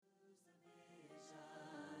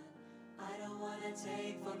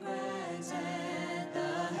take for granted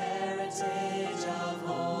the heritage of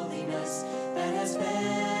holiness that has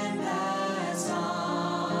been passed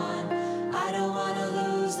on. I don't want to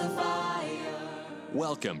lose the fire.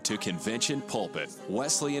 Welcome to Convention Pulpit,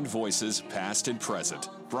 Wesleyan Voices Past and Present,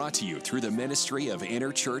 brought to you through the Ministry of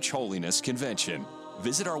Interchurch Holiness Convention.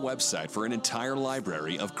 Visit our website for an entire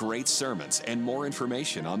library of great sermons and more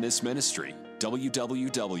information on this ministry,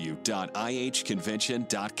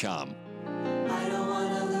 www.ihconvention.com. I don't want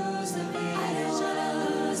to lose the peace. I don't want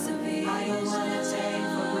to lose the peace. I don't want to take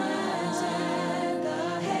for granted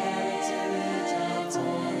the heritage of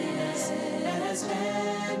holiness that has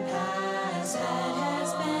been passed on.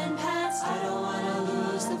 I don't want to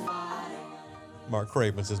lose the fire. Mark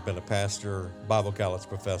Cravens has been a pastor, Bible college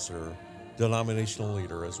professor, denominational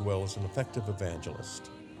leader, as well as an effective evangelist.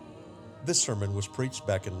 This sermon was preached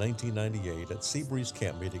back in 1998 at Seabreeze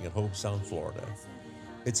Camp Meeting in Hobe Sound, Florida.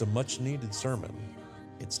 It's a much-needed sermon.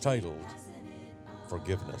 It's titled,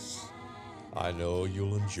 Forgiveness. I know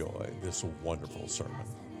you'll enjoy this wonderful sermon.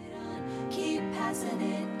 Keep passing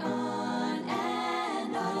it on,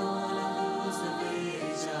 and I don't want to lose the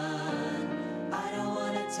vision. I don't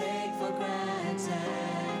want to take for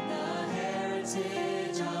granted the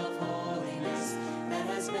heritage of holiness that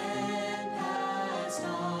has been passed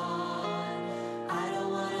on. I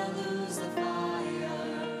don't want to lose the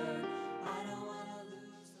fire. I don't want to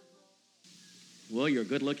lose the fire. Well, you're a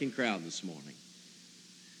good-looking crowd this morning.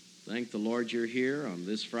 Thank the Lord you're here on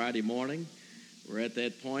this Friday morning. We're at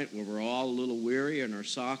that point where we're all a little weary and our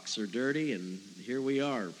socks are dirty, and here we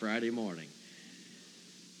are Friday morning.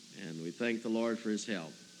 And we thank the Lord for his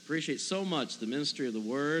help. Appreciate so much the ministry of the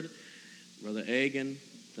Word. Brother Agan,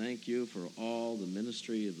 thank you for all the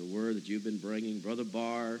ministry of the Word that you've been bringing. Brother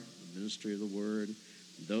Barr, the ministry of the Word.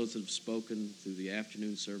 Those that have spoken through the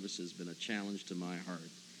afternoon service has been a challenge to my heart.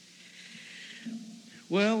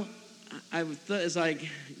 Well, as I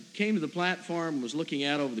came to the platform and was looking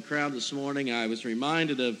out over the crowd this morning, I was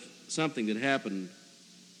reminded of something that happened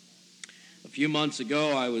a few months ago.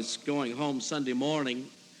 I was going home Sunday morning,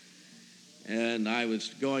 and I was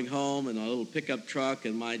going home in a little pickup truck,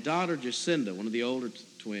 and my daughter Jacinda, one of the older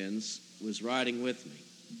twins, was riding with me.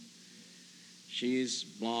 She's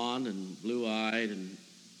blonde and blue-eyed and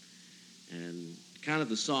kind of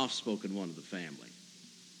the soft-spoken one of the family.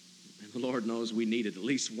 And the Lord knows we needed at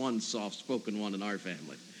least one soft-spoken one in our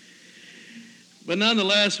family. But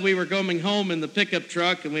nonetheless, we were going home in the pickup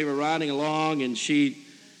truck, and we were riding along, and she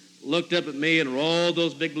looked up at me and rolled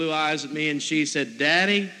those big blue eyes at me, and she said,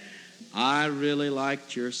 "Daddy, I really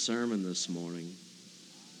liked your sermon this morning."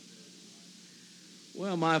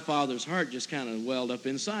 Well, my father's heart just kind of welled up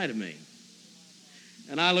inside of me.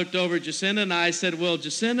 And I looked over at Jacinda, and I said, "Well,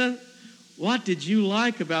 Jacinda, what did you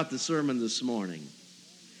like about the sermon this morning?"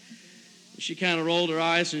 She kind of rolled her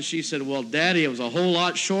eyes, and she said, "Well, Daddy, it was a whole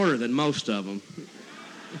lot shorter than most of them."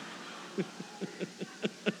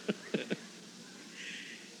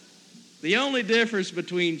 The only difference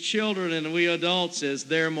between children and we adults is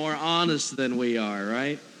they're more honest than we are,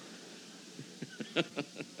 right?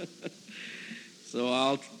 So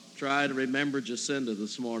I'll try to remember Jacinda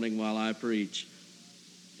this morning while I preach,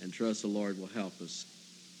 and trust the Lord will help us.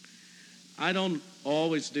 I don't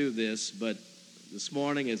always do this, but this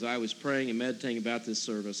morning as I was praying and meditating about this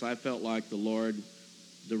service, I felt like the Lord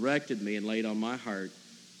directed me and laid on my heart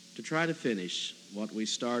to try to finish what we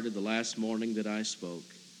started the last morning that I spoke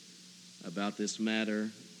about this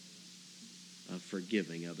matter of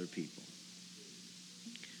forgiving other people.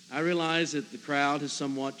 I realize that the crowd has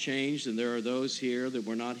somewhat changed, and there are those here that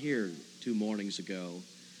were not here 2 mornings ago,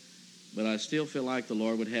 but I still feel like the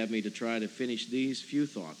Lord would have me to try to finish these few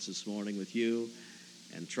thoughts this morning with you,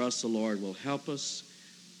 and trust the Lord will help us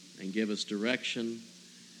and give us direction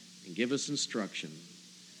and give us instruction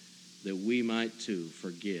that we might too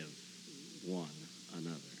forgive one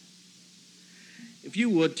another. If you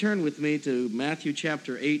would, turn with me to Matthew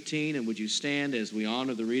chapter 18, and would you stand as we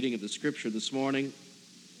honor the reading of the scripture this morning?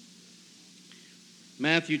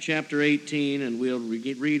 Matthew chapter 18, and we'll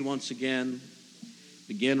read once again,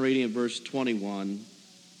 begin reading at verse 21.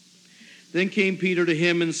 Then came Peter to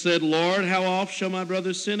him and said, "Lord, how oft shall my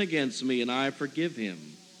brother sin against me, and I forgive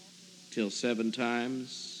him? Till 7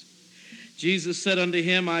 times? Jesus said unto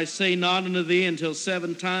him, I say not unto thee until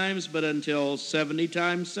 7 times, but until 70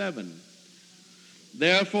 times 7.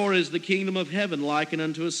 Therefore is the kingdom of heaven likened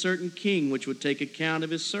unto a certain king, which would take account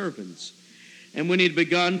of his servants. And when he had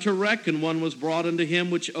begun to reckon, one was brought unto him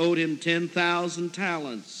which owed him 10,000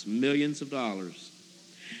 talents, millions of dollars.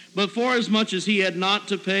 But forasmuch as he had not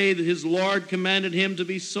to pay, his Lord commanded him to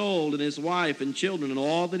be sold, and his wife and children and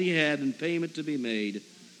all that he had in payment to be made,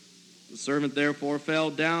 The servant therefore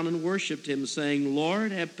fell down and worshipped him, saying,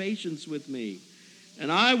 Lord, have patience with me,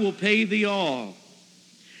 and I will pay thee all.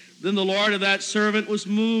 Then the Lord of that servant was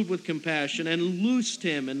moved with compassion, and loosed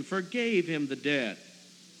him, and forgave him the debt.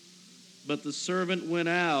 But the servant went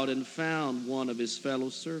out and found one of his fellow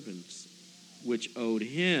servants, which owed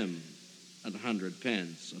him 100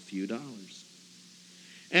 pence, a few dollars.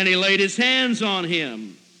 And he laid his hands on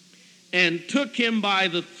him, and took him by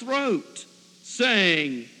the throat,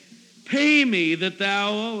 saying, Pay me that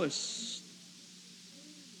thou owest.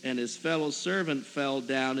 And his fellow servant fell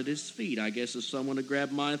down at his feet. I guess if someone had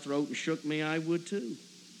grabbed my throat and shook me, I would too.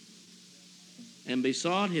 And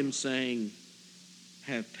besought him, saying,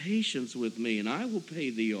 Have patience with me, and I will pay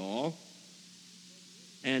thee all.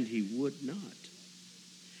 And he would not,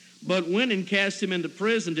 but went and cast him into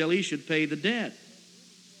prison till he should pay the debt.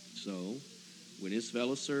 So, when his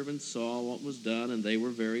fellow servants saw what was done, and they were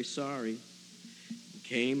very sorry,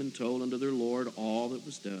 came and told unto their Lord all that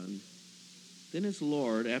was done. Then his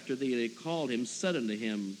Lord, after they had called him, said unto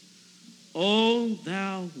him, O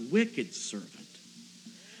thou wicked servant,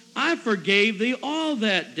 I forgave thee all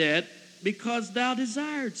that debt, because thou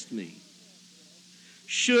desiredst me.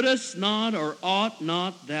 Shouldest not, or ought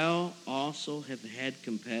not thou also have had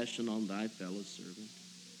compassion on thy fellow servant,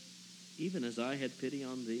 even as I had pity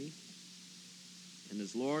on thee? And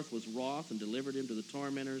his Lord was wroth, and delivered him to the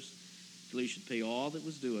tormentors, till he should pay all that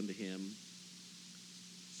was due unto him.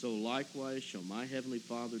 So likewise shall my heavenly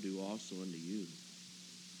Father do also unto you,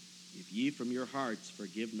 if ye from your hearts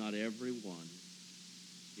forgive not every one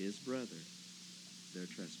his brother their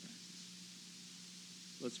trespasses.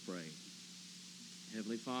 Let's pray.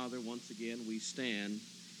 Heavenly Father, once again we stand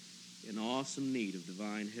in awesome need of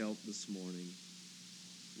divine help this morning.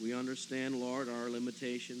 We understand, Lord, our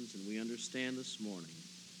limitations, and we understand this morning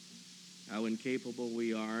how incapable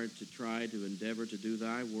we are to try to endeavor to do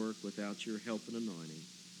thy work without your help and anointing.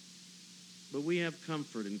 But we have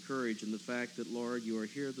comfort and courage in the fact that, Lord, you are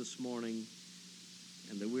here this morning,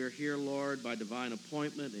 and that we are here, Lord, by divine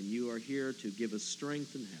appointment, and you are here to give us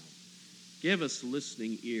strength and help. Give us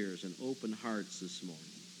listening ears and open hearts this morning,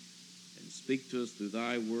 and speak to us through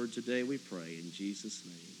thy word today, we pray, in Jesus'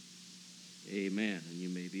 name. Amen. And you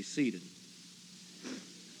may be seated.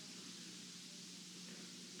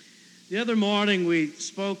 The other morning we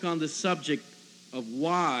spoke on the subject of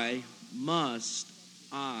why must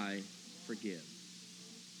I forgive.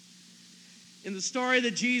 In the story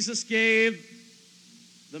that Jesus gave,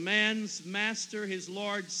 the man's master, his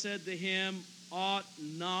Lord, said to him, Ought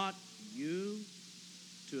not you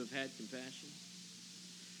to have had compassion?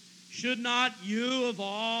 Should not you of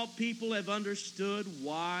all people have understood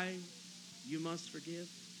why you must forgive?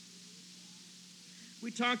 We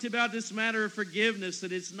talked about this matter of forgiveness,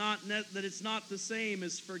 that it's not the same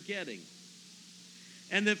as forgetting.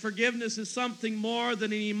 And that forgiveness is something more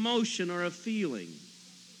than an emotion or a feeling.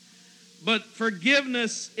 But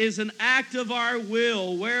forgiveness is an act of our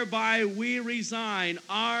will whereby we resign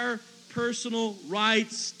our personal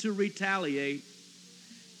rights to retaliate.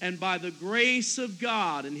 And by the grace of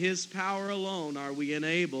God and his power alone are we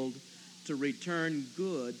enabled to return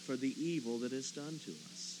good for the evil that is done to us.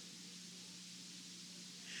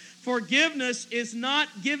 Forgiveness is not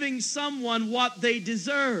giving someone what they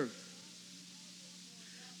deserve.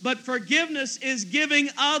 But forgiveness is giving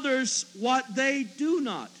others what they do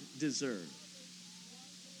not deserve.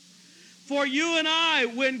 For you and I,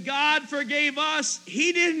 when God forgave us,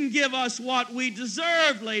 he didn't give us what we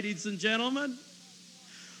deserved, ladies and gentlemen.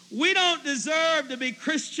 We don't deserve to be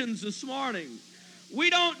Christians this morning. We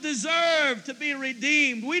don't deserve to be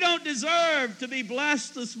redeemed. We don't deserve to be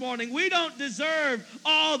blessed this morning. We don't deserve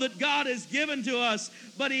all that God has given to us.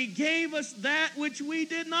 But he gave us that which we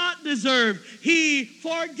did not deserve. He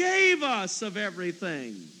forgave us of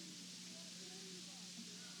everything.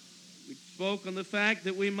 We spoke on the fact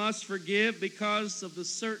that we must forgive because of the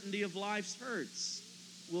certainty of life's hurts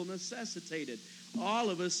will necessitate it. All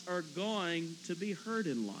of us are going to be hurt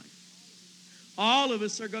in life. All of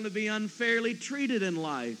us are going to be unfairly treated in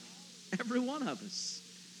life. Every one of us.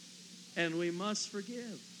 And we must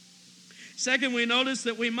forgive. Second, we notice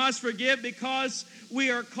that we must forgive because we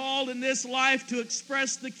are called in this life to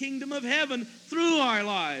express the kingdom of heaven through our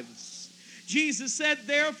lives. Jesus said,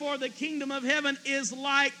 therefore, the kingdom of heaven is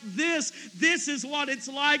like this. This is what it's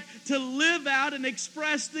like to live out and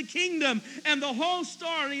express the kingdom. And the whole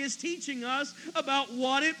story is teaching us about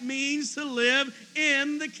what it means to live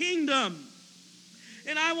in the kingdom.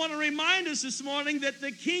 And I want to remind us this morning that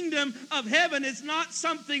the kingdom of heaven is not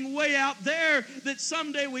something way out there that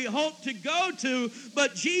someday we hope to go to,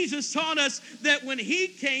 but Jesus taught us that when he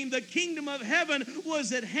came, the kingdom of heaven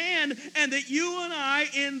was at hand, and that you and I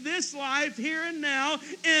in this life, here and now,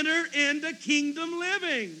 enter into kingdom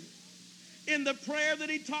living. In the prayer that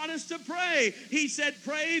he taught us to pray, he said,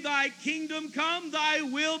 pray thy kingdom come, thy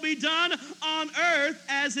will be done on earth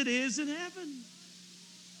as it is in heaven.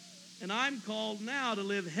 And I'm called now to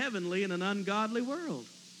live heavenly in an ungodly world.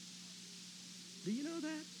 Do you know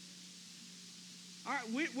that?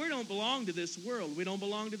 We don't belong to this world. We don't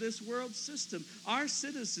belong to this world system. Our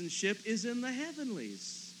citizenship is in the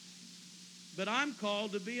heavenlies. But I'm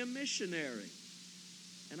called to be a missionary.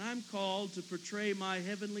 And I'm called to portray my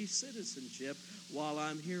heavenly citizenship while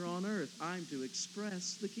I'm here on earth. I'm to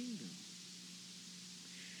express the kingdom.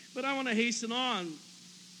 But I want to hasten on.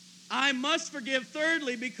 I must forgive,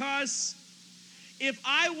 thirdly, because if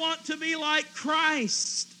I want to be like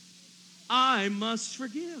Christ, I must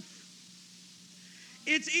forgive.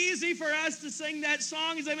 It's easy for us to sing that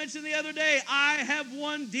song, as I mentioned the other day, I have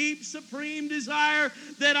one deep, supreme desire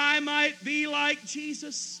that I might be like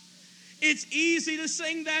Jesus. It's easy to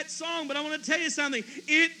sing that song, but I want to tell you something.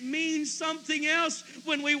 It means something else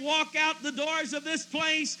when we walk out the doors of this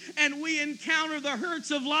place and we encounter the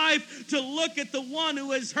hurts of life, to look at the one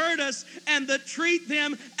who has hurt us and to treat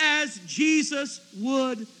them as Jesus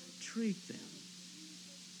would treat them.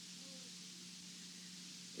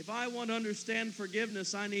 If I want to understand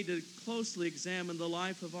forgiveness, I need to closely examine the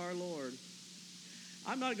life of our Lord.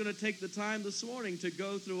 I'm not going to take the time this morning to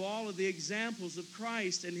go through all of the examples of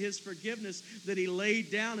Christ and his forgiveness that he laid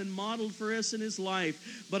down and modeled for us in his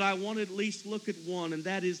life, but I want to at least look at one, and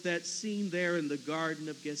that is that scene there in the Garden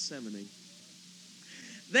of Gethsemane.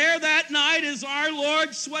 There that night, as our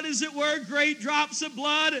Lord sweat, as it were, great drops of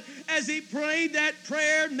blood, as he prayed that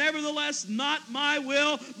prayer, nevertheless, not my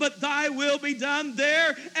will, but thy will be done.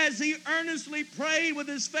 There, as he earnestly prayed with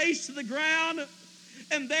his face to the ground,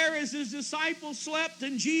 and there as his disciples slept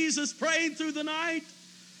and Jesus prayed through the night.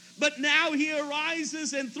 But now he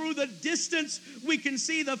arises, and through the distance we can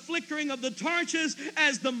see the flickering of the torches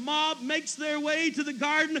as the mob makes their way to the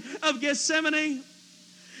Garden of Gethsemane.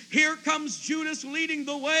 Here comes Judas leading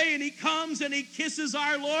the way, and he comes and he kisses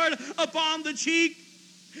our Lord upon the cheek.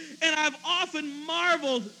 And I've often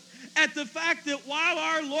marveled at the fact that while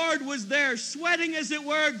our Lord was there, sweating as it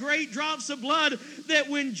were great drops of blood, that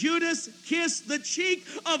when Judas kissed the cheek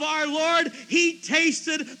of our Lord, he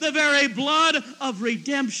tasted the very blood of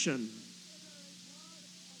redemption.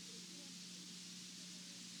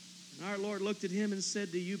 And our Lord looked at him and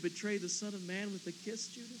said, do you betray the Son of Man with a kiss,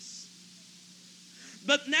 Judas?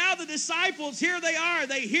 But now the disciples, here they are,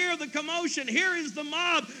 they hear the commotion. Here is the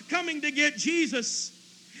mob coming to get Jesus.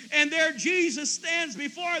 And there Jesus stands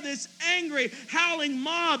before this angry, howling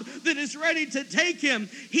mob that is ready to take him.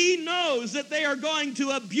 He knows that they are going to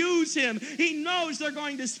abuse him. He knows they're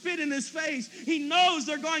going to spit in his face. He knows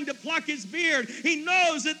they're going to pluck his beard. He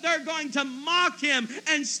knows that they're going to mock him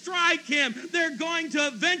and strike him. They're going to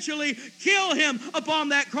eventually kill him upon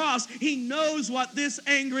that cross. He knows what this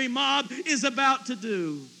angry mob is about to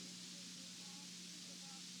do.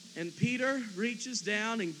 And Peter reaches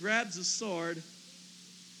down and grabs a sword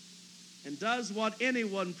and does what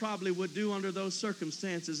anyone probably would do under those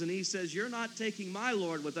circumstances. And he says, you're not taking my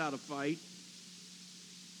Lord without a fight.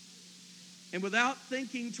 And without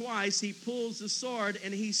thinking twice, he pulls the sword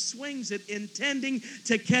and he swings it, intending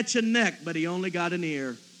to catch a neck, but he only got an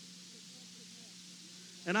ear.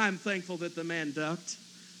 And I'm thankful that the man ducked.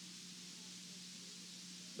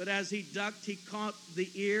 But as he ducked, he caught the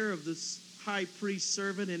ear of the high priest's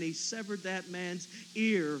servant, and he severed that man's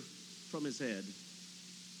ear from his head.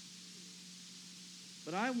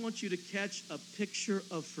 But I want you to catch a picture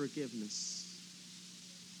of forgiveness.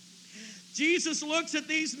 Jesus looks at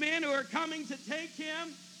these men who are coming to take him,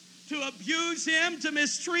 to abuse him, to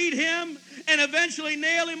mistreat him, and eventually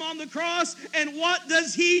nail him on the cross. And what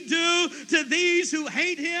does he do to these who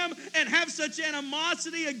hate him and have such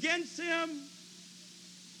animosity against him?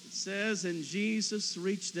 It says, and Jesus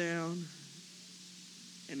reached down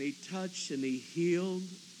and he touched and he healed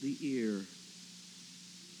the ear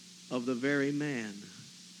of the very man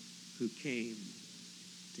who came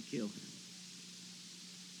to kill him.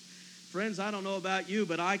 Friends, I don't know about you,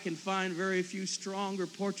 but I can find very few stronger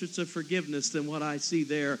portraits of forgiveness than what I see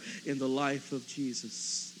there in the life of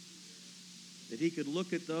Jesus. That he could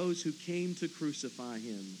look at those who came to crucify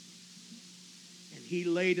him, and he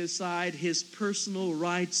laid aside his personal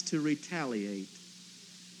rights to retaliate.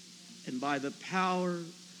 And by the power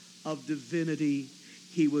of divinity,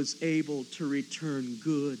 he was able to return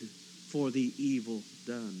good for the evil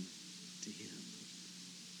done to him.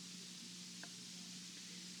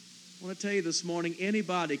 I want to tell you this morning,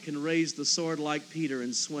 anybody can raise the sword like Peter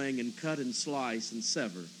and swing and cut and slice and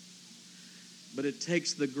sever. But it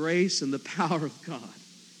takes the grace and the power of God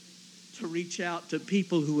to reach out to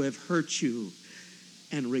people who have hurt you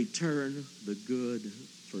and return the good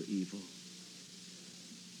for evil.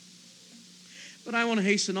 But I want to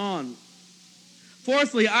hasten on.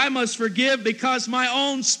 Fourthly, I must forgive because my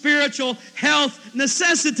own spiritual health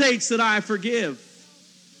necessitates that I forgive.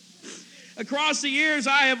 Across the years,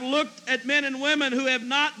 I have looked at men and women who have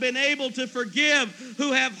not been able to forgive,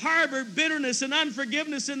 who have harbored bitterness and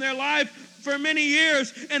unforgiveness in their life for many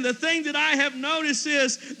years. And the thing that I have noticed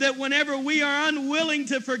is that whenever we are unwilling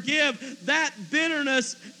to forgive, that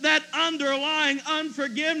bitterness, that underlying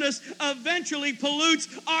unforgiveness eventually pollutes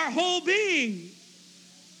our whole being.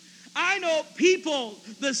 I know people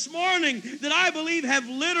this morning that I believe have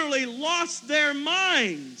literally lost their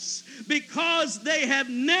minds because they have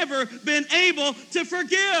never been able to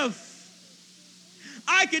forgive.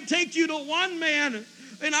 I could take you to one man,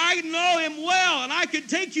 and I know him well, and I could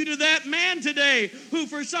take you to that man today who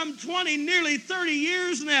for some 20, nearly 30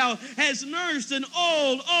 years now has nursed an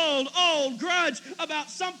old grudge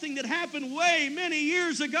about something that happened way many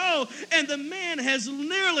years ago, and the man has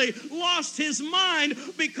nearly lost his mind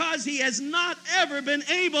because he has not ever been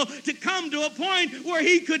able to come to a point where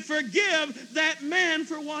he could forgive that man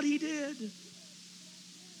for what he did.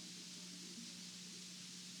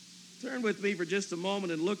 Turn with me for just a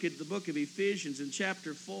moment and look at the book of Ephesians in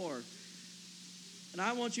chapter 4. And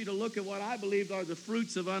I want you to look at what I believe are the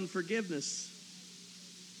fruits of unforgiveness.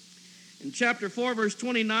 In chapter 4, verse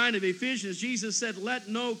 29 of Ephesians, Jesus said, "Let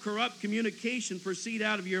no corrupt communication proceed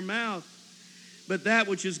out of your mouth, but that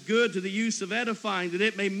which is good to the use of edifying, that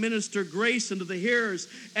it may minister grace unto the hearers,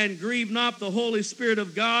 and grieve not the Holy Spirit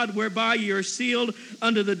of God, whereby ye are sealed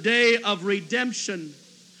unto the day of redemption.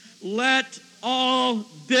 Let all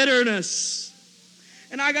bitterness."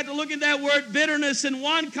 And I got to look at that word bitterness, and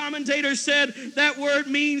one commentator said that word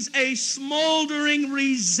means a smoldering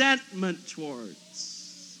resentment towards.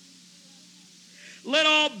 Let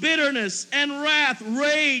all bitterness and wrath,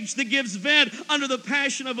 rage that gives vent under the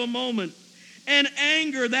passion of a moment, and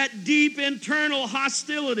anger, that deep internal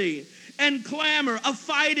hostility, and clamor, a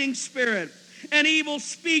fighting spirit, and evil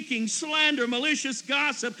speaking, slander, malicious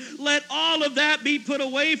gossip, let all of that be put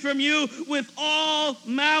away from you with all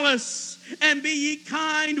malice. And be ye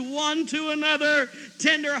kind one to another,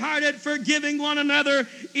 tender-hearted, forgiving one another,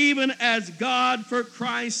 even as God for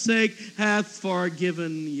Christ's sake hath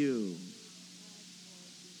forgiven you.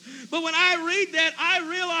 But when I read that, I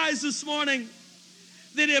realize this morning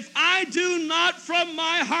that if I do not from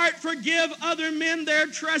my heart forgive other men their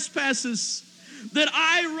trespasses, that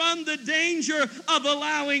I run the danger of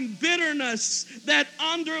allowing bitterness, that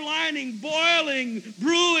underlining, boiling,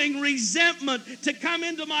 brewing resentment to come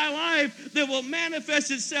into my life that will manifest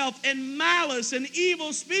itself in malice and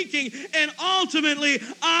evil speaking, and ultimately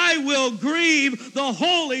I will grieve the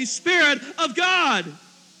Holy Spirit of God.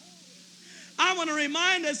 I want to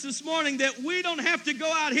remind us this morning that we don't have to go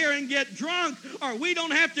out here and get drunk, or we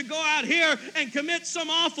don't have to go out here and commit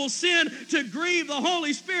some awful sin to grieve the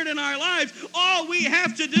Holy Spirit in our lives. All we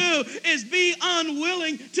have to do is be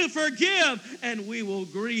unwilling to forgive, and we will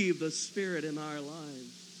grieve the Spirit in our lives.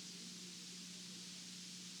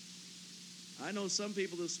 I know some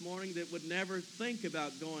people this morning that would never think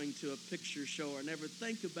about going to a picture show, or never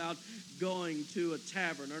think about going to a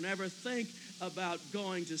tavern, or never think about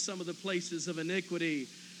going to some of the places of iniquity.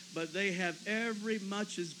 But they have every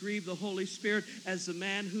much as grieved the Holy Spirit as the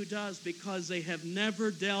man who does, because they have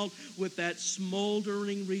never dealt with that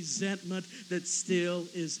smoldering resentment that still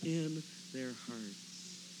is in their hearts.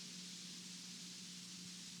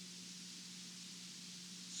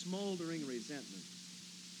 Smoldering resentment.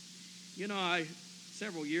 You know,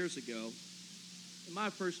 several years ago, my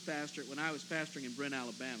first pastorate, when I was pastoring in Brent,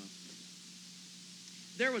 Alabama,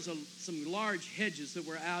 there was some large hedges that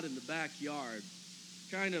were out in the backyard,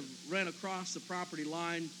 kind of ran across the property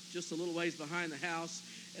line just a little ways behind the house,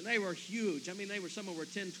 and they were huge. I mean, they were somewhere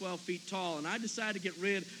 10, 12 feet tall, and I decided to get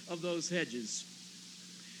rid of those hedges.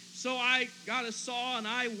 So I got a saw, and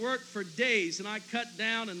I worked for days, and I cut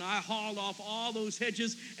down, and I hauled off all those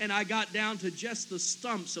hedges, and I got down to just the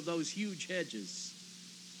stumps of those huge hedges.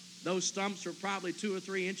 Those stumps were probably 2 or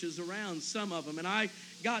 3 inches around, some of them, and I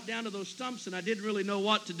got down to those stumps, and I didn't really know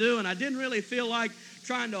what to do, and I didn't really feel like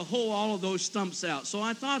trying to hoe all of those stumps out. So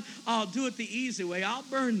I thought, I'll do it the easy way. I'll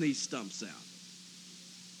burn these stumps out.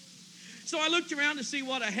 So I looked around to see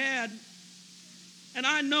what I had, and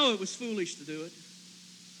I know it was foolish to do it.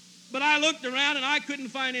 But I looked around and I couldn't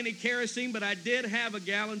find any kerosene, but I did have a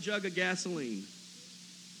gallon jug of gasoline.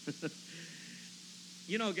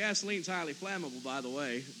 You know, gasoline's highly flammable, by the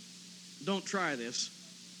way. Don't try this.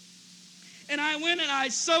 And I went and I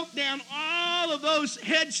soaked down all of those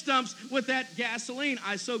hedge stumps with that gasoline.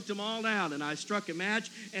 I soaked them all down, and I struck a match,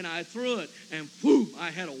 and I threw it, and whoo,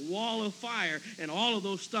 I had a wall of fire, and all of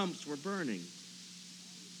those stumps were burning.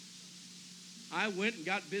 I went and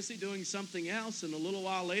got busy doing something else, and a little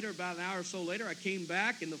while later, about an hour or so later, I came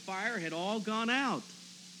back, and the fire had all gone out.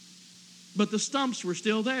 But the stumps were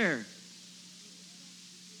still there.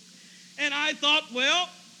 And I thought, well,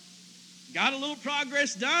 got a little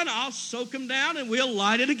progress done. I'll soak them down and we'll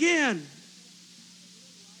light it again.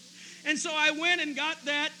 And so I went and got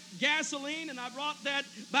that gasoline, and I brought that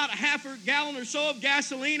about a half a gallon or so of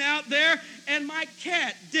gasoline out there. And my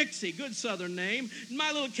cat, Dixie, good Southern name,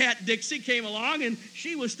 my little cat Dixie came along, and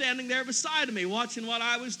she was standing there beside of me watching what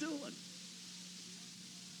I was doing.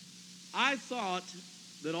 I thought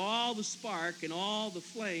that all the spark and all the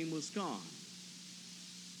flame was gone.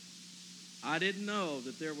 I didn't know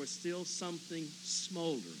that there was still something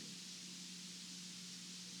smoldering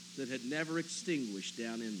that had never extinguished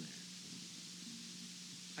down in there.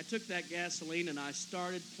 I took that gasoline and I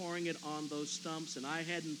started pouring it on those stumps, and I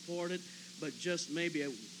hadn't poured it but just maybe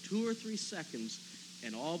 2 or 3 seconds,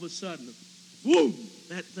 and all of a sudden, whoom,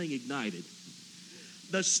 that thing ignited.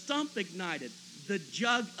 The stump ignited. The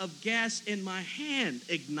jug of gas in my hand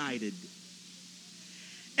ignited.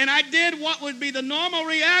 And I did what would be the normal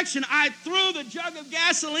reaction. I threw the jug of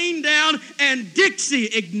gasoline down, and Dixie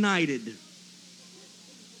ignited.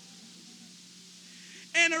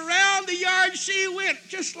 And around the yard she went,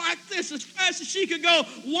 just like this, as fast as she could go,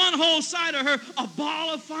 one whole side of her, a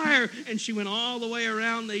ball of fire. And she went all the way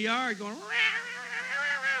around the yard, going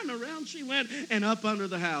round, and around she went, and up under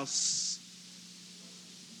the house.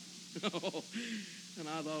 Oh. And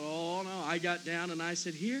I thought, oh, no. I got down and I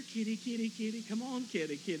said, here, kitty, kitty, kitty. Come on,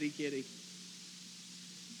 kitty, kitty, kitty.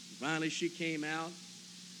 Finally, she came out.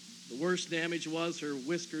 The worst damage was her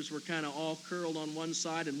whiskers were kind of all curled on one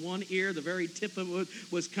side, and one ear, the very tip of it,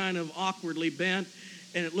 was kind of awkwardly bent,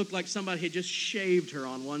 and it looked like somebody had just shaved her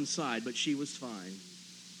on one side, but she was fine.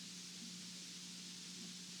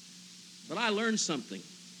 But I learned something.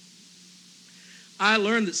 I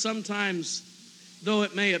learned that sometimes, though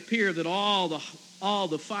it may appear that all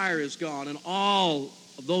the fire is gone and all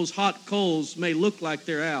of those hot coals may look like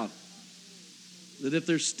they're out, that if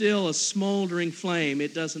there's still a smoldering flame,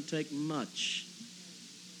 it doesn't take much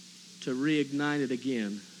to reignite it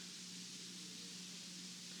again.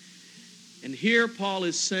 And here Paul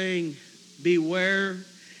is saying, beware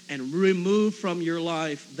and remove from your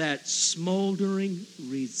life that smoldering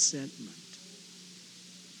resentment.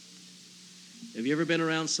 Have you ever been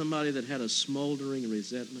around somebody that had a smoldering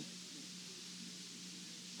resentment?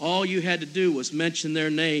 All you had to do was mention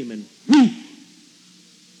their name, and whoosh,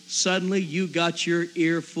 suddenly you got your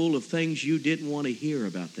ear full of things you didn't want to hear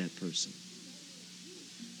about that person.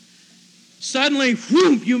 Suddenly,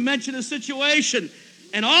 whoosh, you mention a situation,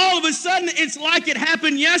 and all of a sudden it's like it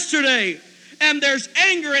happened yesterday. And there's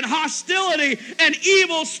anger and hostility and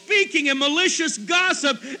evil speaking and malicious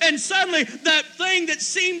gossip. And suddenly that thing that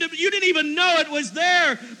seemed to, you didn't even know it was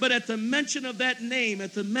there. But at the mention of that name,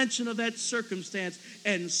 at the mention of that circumstance,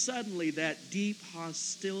 and suddenly that deep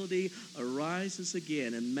hostility arises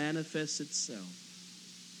again and manifests itself.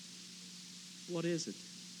 What is it?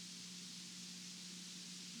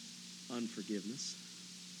 Unforgiveness.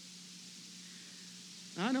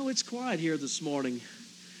 I know it's quiet here this morning,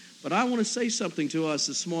 but I want to say something to us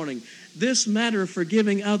this morning. This matter of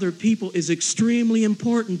forgiving other people is extremely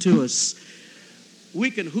important to us.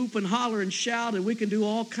 We can hoop and holler and shout, and we can do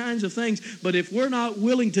all kinds of things, but if we're not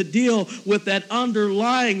willing to deal with that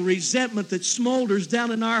underlying resentment that smolders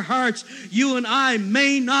down in our hearts, you and I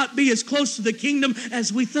may not be as close to the kingdom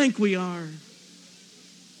as we think we are.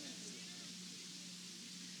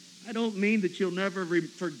 I don't mean that you'll never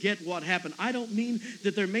forget what happened. I don't mean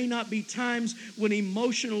that there may not be times when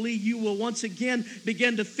emotionally you will once again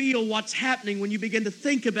begin to feel what's happening, when you begin to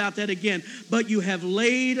think about that again. But you have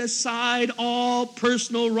laid aside all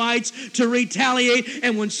personal rights to retaliate.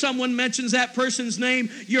 And when someone mentions that person's name,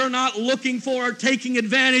 you're not looking for or taking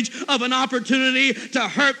advantage of an opportunity to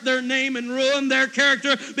hurt their name and ruin their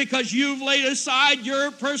character, because you've laid aside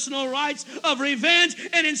your personal rights of revenge,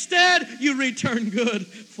 and instead you return good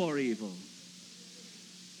for evil.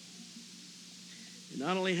 It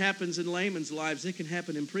not only happens in laymen's lives, it can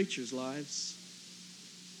happen in preachers' lives.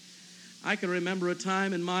 I can remember a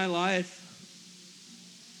time in my life,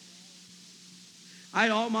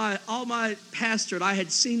 all my pastorate, I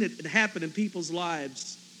had seen it happen in people's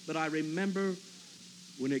lives. But I remember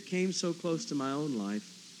when it came so close to my own life.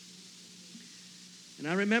 And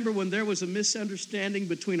I remember when there was a misunderstanding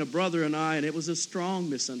between a brother and I, and it was a strong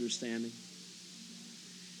misunderstanding.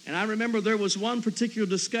 And I remember there was one particular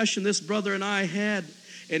discussion this brother and I had,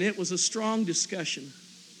 and it was a strong discussion.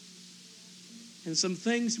 And some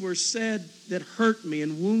things were said that hurt me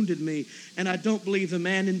and wounded me, and I don't believe the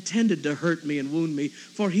man intended to hurt me and wound me,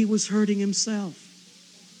 for he was hurting himself.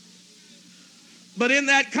 But in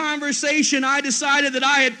that conversation, I decided that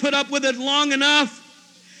I had put up with it long enough.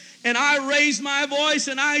 And I raised my voice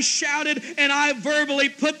and I shouted and I verbally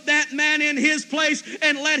put that man in his place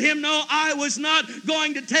and let him know I was not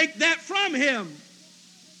going to take that from him.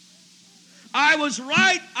 I was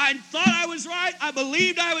right. I thought I was right. I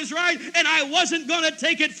believed I was right. And I wasn't going to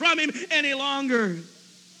take it from him any longer. And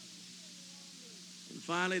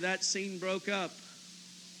finally that scene broke up.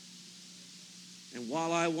 And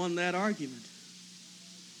while I won that argument,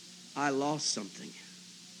 I lost something.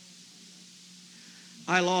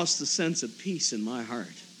 I lost the sense of peace in my heart.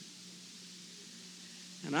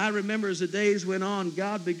 And I remember as the days went on,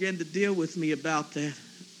 God began to deal with me about that.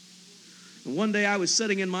 And one day I was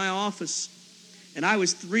sitting in my office, and I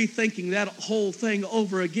was rethinking that whole thing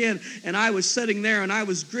over again. And I was sitting there, and I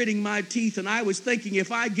was gritting my teeth, and I was thinking,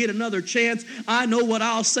 if I get another chance, I know what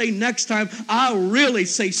I'll say next time. I'll really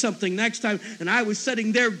say something next time. And I was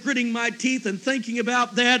sitting there gritting my teeth and thinking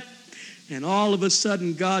about that. And all of a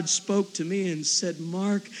sudden, God spoke to me and said,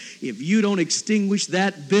 Mark, if you don't extinguish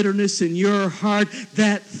that bitterness in your heart,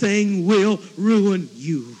 that thing will ruin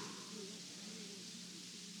you.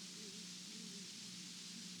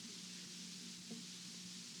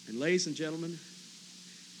 And ladies and gentlemen,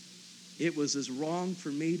 it was as wrong for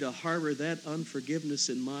me to harbor that unforgiveness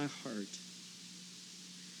in my heart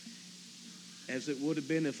as it would have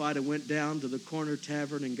been if I'd have went down to the corner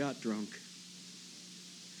tavern and got drunk.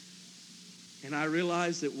 And I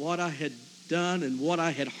realized that what I had done and what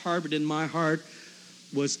I had harbored in my heart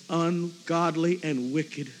was ungodly and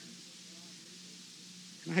wicked.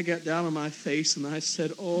 And I got down on my face and I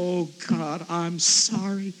said, oh God, I'm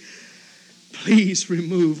sorry. Please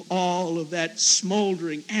remove all of that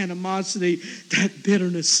smoldering animosity, that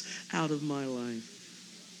bitterness out of my life.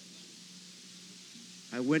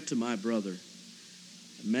 I went to my brother,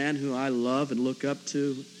 a man who I love and look up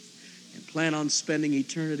to and plan on spending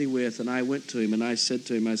eternity with. And I went to him and I said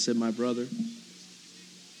to him, my brother,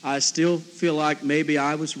 I still feel like maybe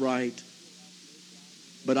I was right,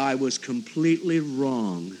 but I was completely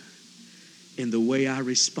wrong in the way I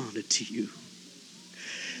responded to you.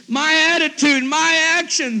 My attitude, my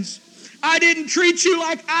actions, I didn't treat you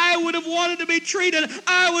like I would have wanted to be treated.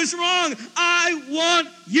 I was wrong. I want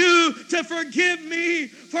you to forgive me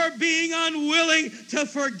for being unwilling to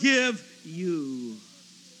forgive you.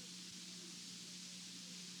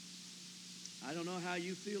 I don't know how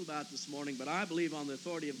you feel about this morning, but I believe on the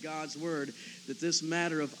authority of God's word that this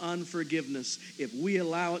matter of unforgiveness, if we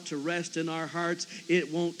allow it to rest in our hearts,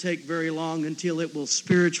 it won't take very long until it will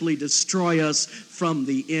spiritually destroy us from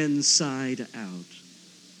the inside out.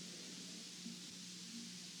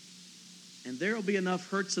 And there will be enough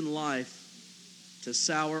hurts in life to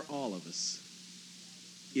sour all of us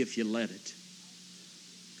if you let it.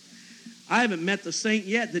 I haven't met the saint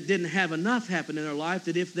yet that didn't have enough happen in their life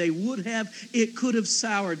that if they would have, it could have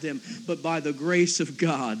soured them. But by the grace of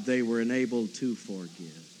God, they were enabled to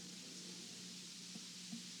forgive.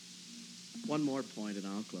 One more point and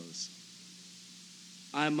I'll close.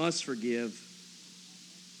 I must forgive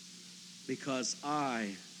because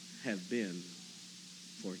I have been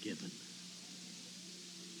forgiven.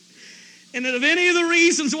 And of any of the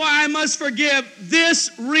reasons why I must forgive, this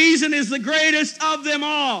reason is the greatest of them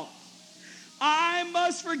all. I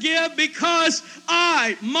must forgive because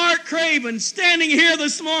I, Mark Cravens, standing here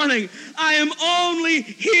this morning, I am only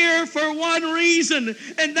here for one reason,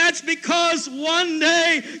 and that's because one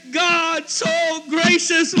day God so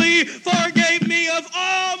graciously forgave me of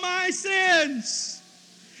all my sins.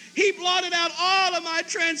 He blotted out all of my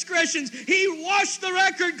transgressions. He washed the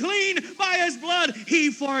record clean by His blood.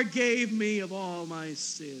 He forgave me of all my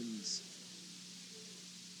sins.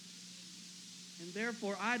 And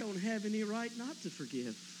therefore, I don't have any right not to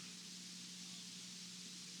forgive.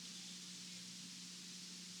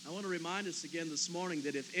 I want to remind us again this morning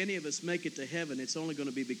that if any of us make it to heaven, it's only going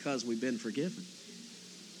to be because we've been forgiven.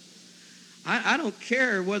 I don't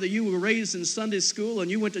care whether you were raised in Sunday school and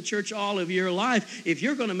you went to church all of your life. If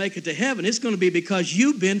you're going to make it to heaven, it's going to be because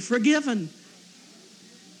you've been forgiven.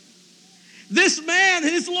 This man,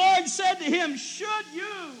 his Lord said to him, should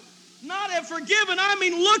you Not have forgiven, I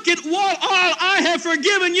mean, look at what all I have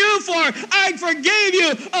forgiven you for. I forgave you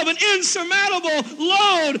of an insurmountable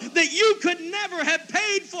load that you could never have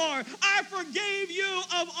paid for. I forgave you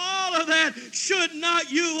of all of that. Should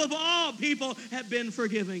not you of all people have been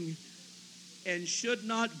forgiving? And should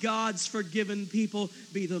not God's forgiven people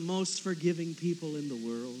be the most forgiving people in the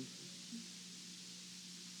world?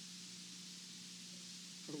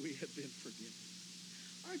 For we have been forgiven.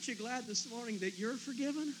 Aren't you glad this morning that you're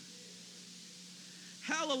forgiven?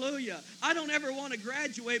 Hallelujah. I don't ever want to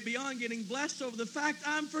graduate beyond getting blessed over the fact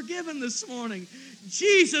I'm forgiven this morning.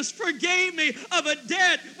 Jesus forgave me of a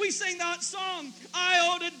debt. We sing that song,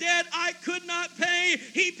 I owed a debt I could not pay.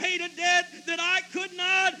 He paid a debt that I could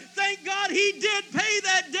not. Thank God he did pay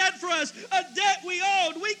that debt for us. A debt we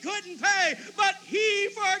owed, we couldn't pay, but he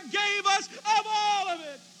forgave us of all of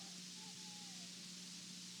it.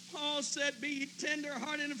 Paul said, be ye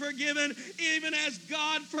tender-hearted and forgiven, even as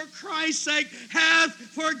God, for Christ's sake, hath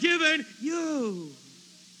forgiven you.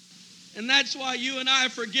 And that's why you and I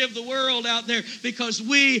forgive the world out there, because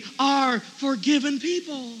we are forgiven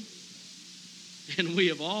people. And we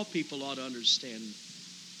of all people ought to understand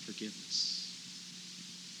forgiveness.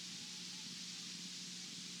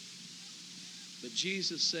 But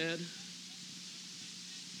Jesus said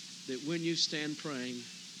that when you stand praying,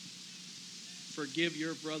 forgive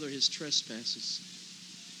your brother his trespasses.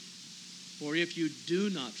 For if you do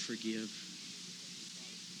not forgive,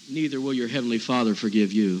 neither will your heavenly Father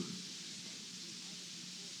forgive you.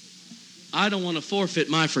 I don't want to forfeit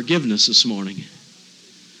my forgiveness this morning.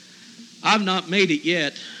 I've not made it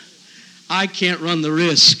yet. I can't run the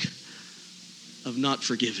risk of not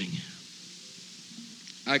forgiving.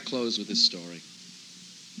 I close with this story.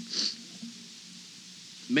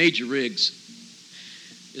 Major Riggs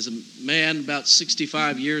is a man about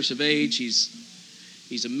 65 years of age.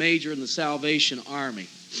 He's a major in the Salvation Army.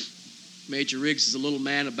 Major Riggs is a little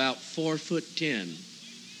man about 4'10",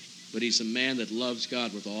 but he's a man that loves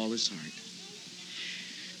God with all his heart.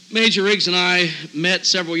 Major Riggs and I met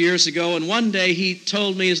several years ago, and one day he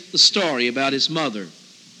told me the story about his mother,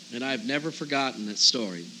 and I've never forgotten that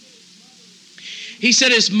story. He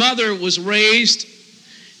said his mother was raised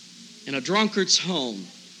in a drunkard's home.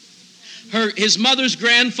 His mother's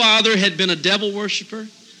grandfather had been a devil worshiper.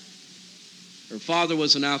 Her father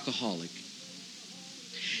was an alcoholic.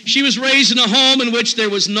 She was raised in a home in which there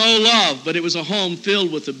was no love, but it was a home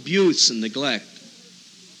filled with abuse and neglect.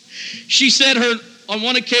 She said on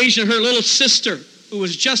one occasion, her little sister, who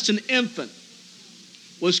was just an infant,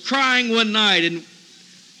 was crying one night and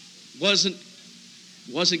wasn't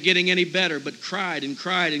getting any better, but cried and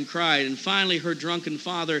cried and cried. And finally, her drunken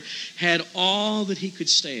father had all that he could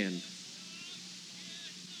stand.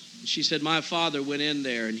 She said, my father went in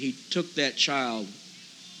there and he took that child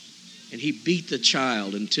and he beat the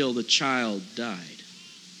child until the child died.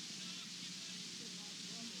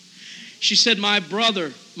 She said, my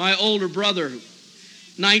older brother,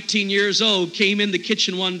 19 years old, came in the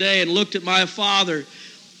kitchen one day and looked at my father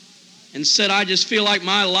and said, I just feel like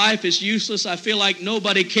my life is useless. I feel like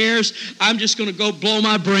nobody cares. I'm just going to go blow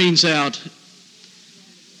my brains out.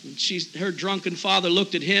 Her drunken father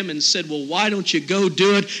looked at him and said, well, why don't you go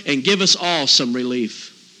do it and give us all some relief?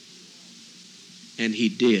 And he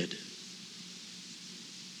did.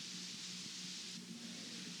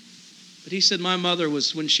 But he said my mother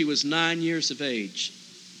was, when she was 9 years of age,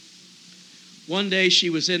 one day she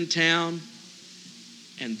was in town,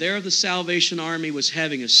 and there the Salvation Army was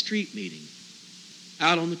having a street meeting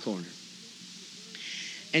out on the corner.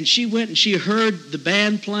 And she went and she heard the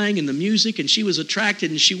band playing and the music, and she was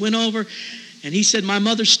attracted, and she went over, and he said my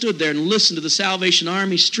mother stood there and listened to the Salvation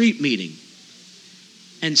Army street meeting,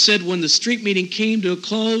 and said when the street meeting came to a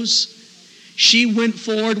close, she went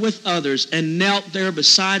forward with others and knelt there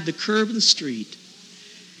beside the curb of the street.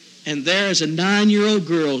 And there, as a 9-year-old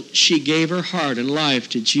girl, she gave her heart and life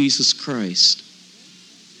to Jesus Christ.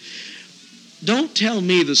 Don't tell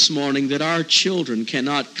me this morning that our children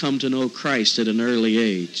cannot come to know Christ at an early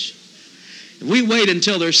age. If we wait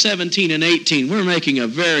until they're 17 and 18, we're making a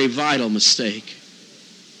very vital mistake.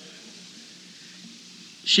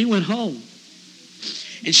 She went home.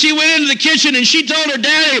 And she went into the kitchen and she told her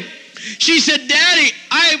daddy, she said, Daddy,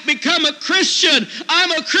 I've become a Christian.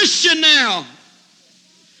 I'm a Christian now.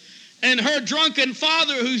 And her drunken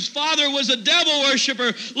father, whose father was a devil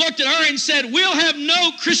worshiper, looked at her and said, we'll have no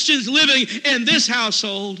Christians living in this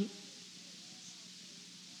household.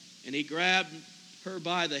 And he grabbed her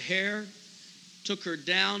by the hair, took her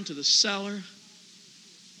down to the cellar.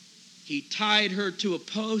 He tied her to a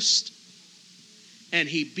post, and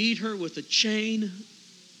he beat her with a chain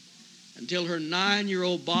until her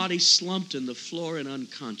 9-year-old body slumped in the floor in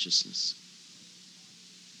unconsciousness.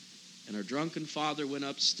 And her drunken father went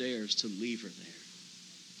upstairs to leave her there.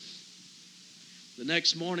 The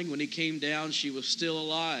next morning when he came down, she was still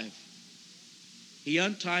alive. He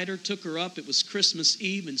untied her, took her up. It was Christmas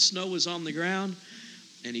Eve and snow was on the ground.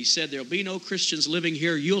 And he said, there'll be no Christians living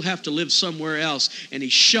here. You'll have to live somewhere else. And he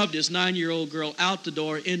shoved his 9-year-old girl out the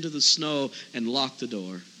door into the snow and locked the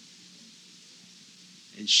door.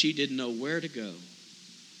 And she didn't know where to go.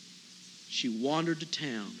 She wandered to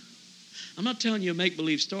town. I'm not telling you a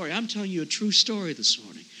make-believe story. I'm telling you a true story this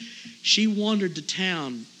morning. She wandered to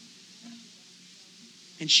town,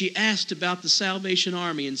 and she asked about the Salvation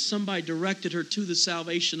Army, and somebody directed her to the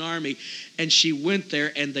Salvation Army, and she went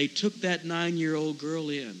there, and they took that 9-year-old girl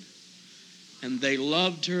in, and they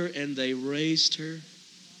loved her, and they raised her.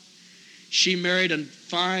 She married a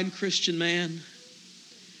fine Christian man,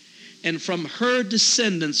 and from her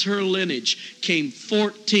descendants, her lineage, came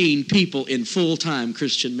 14 people in full-time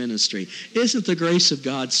Christian ministry. Isn't the grace of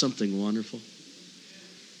God something wonderful?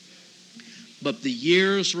 But the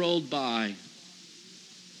years rolled by,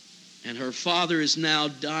 and her father is now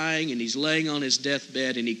dying, and he's laying on his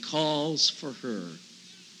deathbed, and he calls for her.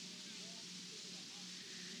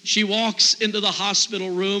 She walks into the hospital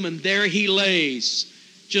room, and there he lays,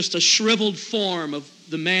 just a shriveled form of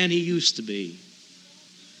the man he used to be.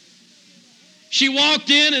 She walked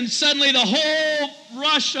in, and suddenly the whole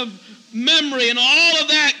rush of memory and all of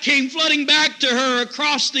that came flooding back to her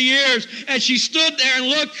across the years as she stood there and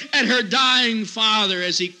looked at her dying father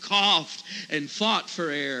as he coughed and fought for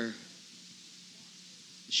air.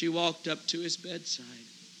 She walked up to his bedside.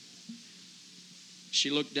 She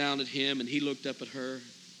looked down at him, and he looked up at her.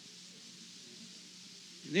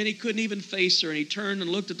 And then he couldn't even face her, and he turned and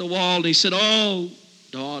looked at the wall, and he said, "Oh,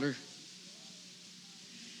 daughter."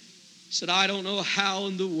 He said, "I don't know how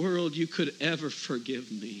in the world you could ever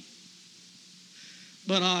forgive me,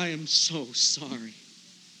 but I am so sorry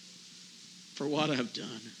for what I've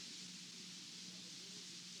done."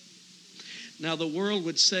 Now, the world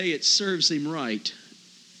would say it serves him right.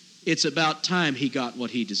 It's about time he got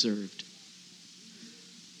what he deserved.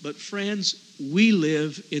 But friends, we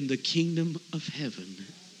live in the kingdom of heaven,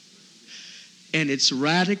 and it's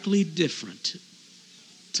radically different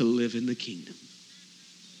to live in the kingdom.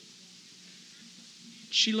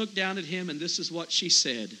 She looked down at him, and this is what she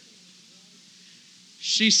said.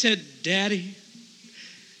 She said, "Daddy,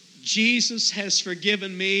 Jesus has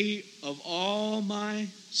forgiven me of all my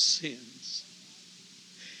sins.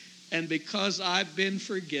 And because I've been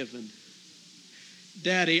forgiven,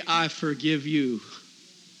 Daddy, I forgive you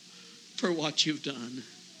for what you've done."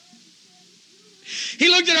 He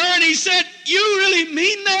looked at her and he said, "You really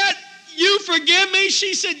mean that? You forgive me?"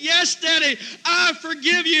 She said, "Yes, Daddy, I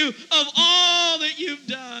forgive you of all that you've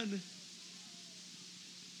done."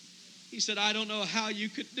 He said, "I don't know how you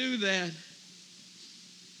could do that."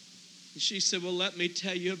 And she said, "Well, let me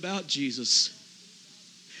tell you about Jesus."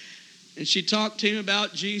 And she talked to him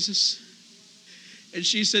about Jesus. And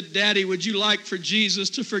she said, "Daddy, would you like for Jesus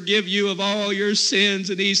to forgive you of all your sins?"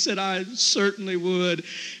 And he said, "I certainly would."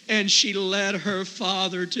 And she led her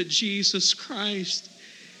father to Jesus Christ.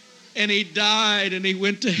 And he died and he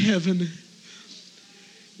went to heaven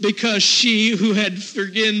because she who had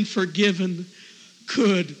been forgiven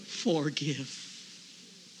could forgive.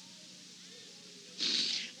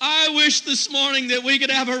 I wish this morning that we could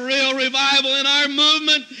have a real revival in our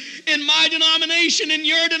movement, in my denomination, in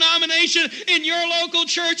your denomination, in your local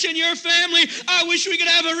church, in your family. I wish we could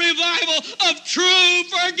have a revival of true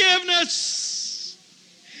forgiveness.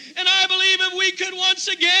 And I believe if we could once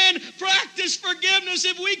again practice forgiveness,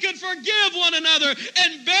 if we could forgive one another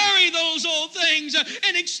and bury those old things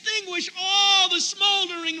and extinguish all the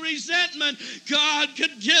smoldering resentment, God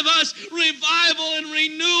could give us revival and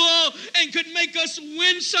renewal and could make us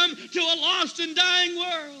winsome to a lost and dying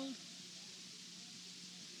world.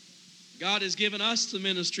 God has given us the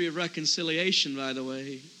ministry of reconciliation, by the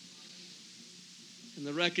way. And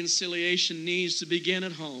the reconciliation needs to begin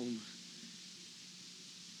at home.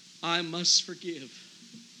 I must forgive,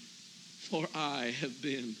 for I have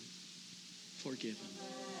been forgiven.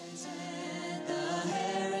 The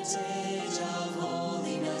heritage of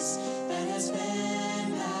holiness that has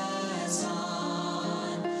been passed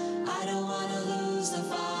on. I don't want to lose the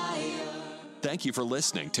fire. Thank you for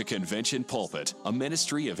listening to Convention Pulpit, a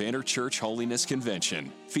ministry of Interchurch Holiness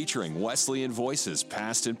Convention, featuring Wesleyan voices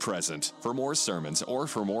past and present. For more sermons or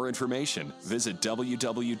for more information, visit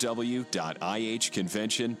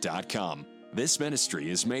www.ihconvention.com. This ministry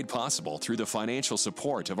is made possible through the financial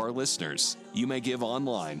support of our listeners. You may give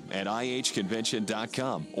online at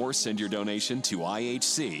ihconvention.com or send your donation to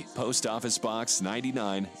IHC, Post Office Box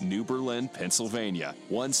 99, New Berlin, Pennsylvania,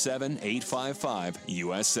 17855,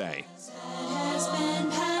 USA. Has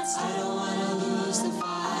been passed. I don't